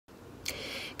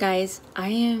Guys, I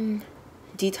am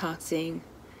detoxing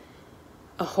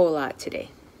a whole lot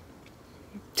today.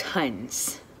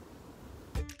 Tons.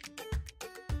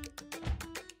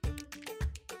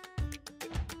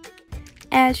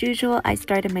 As usual, I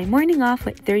started my morning off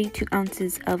with 32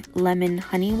 ounces of lemon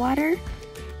honey water.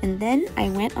 And then I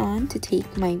went on to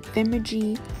take my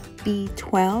Vimergy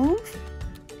B12.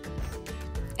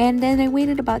 And then I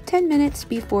waited about 10 minutes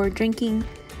before drinking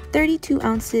 32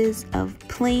 ounces of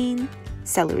plain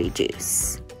celery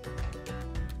juice.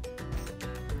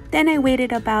 Then I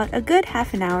waited about a good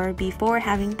half an hour before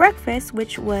having breakfast,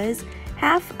 which was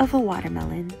half of a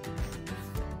watermelon.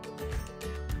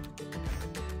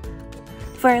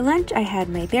 For lunch, I had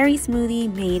my berry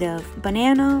smoothie made of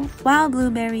banana, wild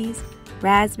blueberries,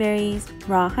 raspberries,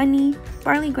 raw honey,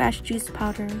 barley grass juice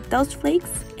powder, dulse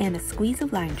flakes, and a squeeze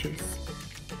of lime juice.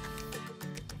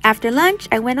 After lunch,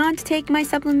 I went on to take my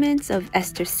supplements of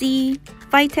Ester C,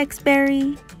 Vitex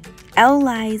Berry,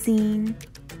 L-Lysine,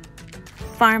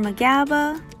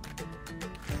 Pharma-GABA,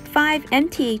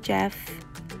 5-MTHF,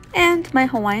 and my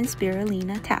Hawaiian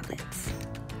Spirulina tablets.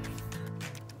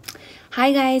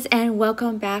 Hi guys, and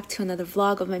welcome back to another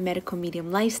vlog of my medical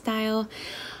medium lifestyle.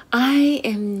 I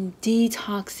am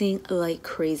detoxing like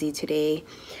crazy today.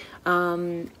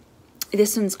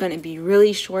 This one's going to be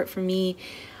really short for me.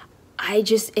 I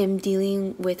just am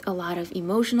dealing with a lot of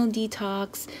emotional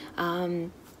detox,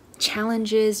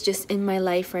 challenges just in my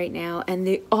life right now, and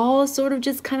they all sort of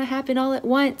just kind of happen all at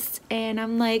once, and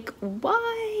I'm like,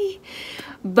 why?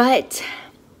 But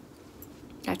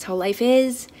that's how life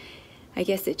is. I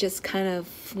guess it just kind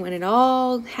of, when it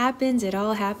all happens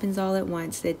all at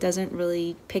once. It doesn't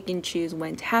really pick and choose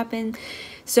when to happen.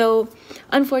 So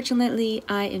unfortunately,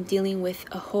 I am dealing with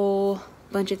a whole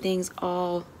bunch of things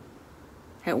all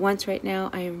at once right now.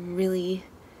 I am really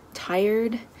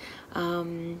tired.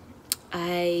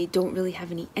 I don't really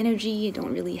have any energy. I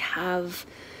don't really have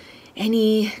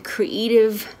any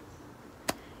creative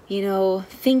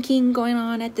thinking going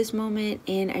on at this moment,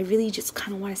 and I really just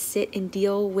kind of want to sit and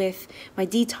deal with my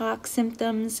detox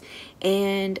symptoms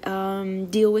and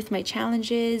deal with my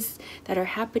challenges that are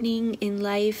happening in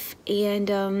life.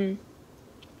 And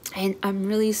I'm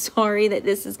really sorry that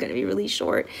this is going to be really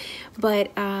short, but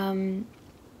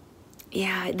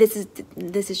yeah, this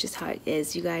is just how it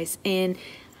is, you guys. And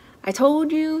I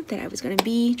told you that I was going to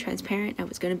be transparent, I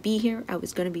was going to be here, I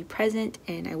was going to be present,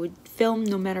 and I would film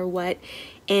no matter what.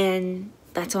 And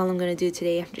that's all I'm going to do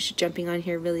today. I'm just jumping on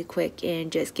here really quick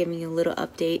and just giving you a little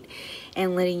update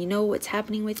and letting you know what's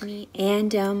happening with me,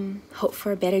 and hope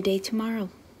for a better day tomorrow.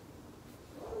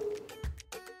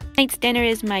 Tonight's dinner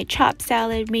is my chopped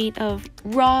salad made of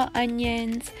raw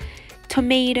onions,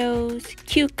 tomatoes,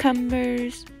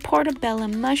 cucumbers, portobello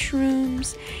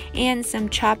mushrooms, and some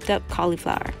chopped up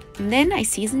cauliflower. And then I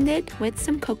seasoned it with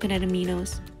some coconut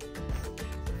aminos.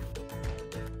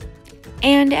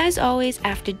 And as always,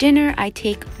 after dinner, I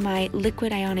take my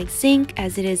liquid ionic zinc,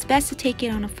 as it is best to take it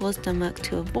on a full stomach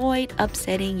to avoid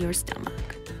upsetting your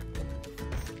stomach.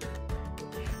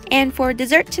 And for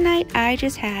dessert tonight, I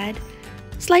just had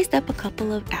sliced up a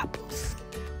couple of apples.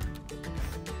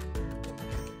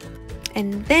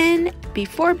 And then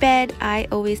before bed, I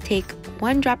always take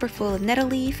 1 dropperful of nettle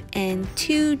leaf and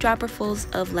 2 dropperfuls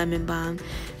of lemon balm.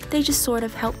 They just sort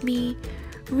of help me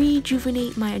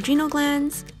rejuvenate my adrenal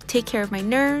glands, take care of my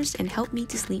nerves, and help me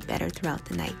to sleep better throughout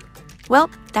the night. Well,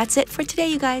 that's it for today,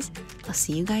 you guys. I'll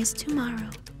see you guys tomorrow.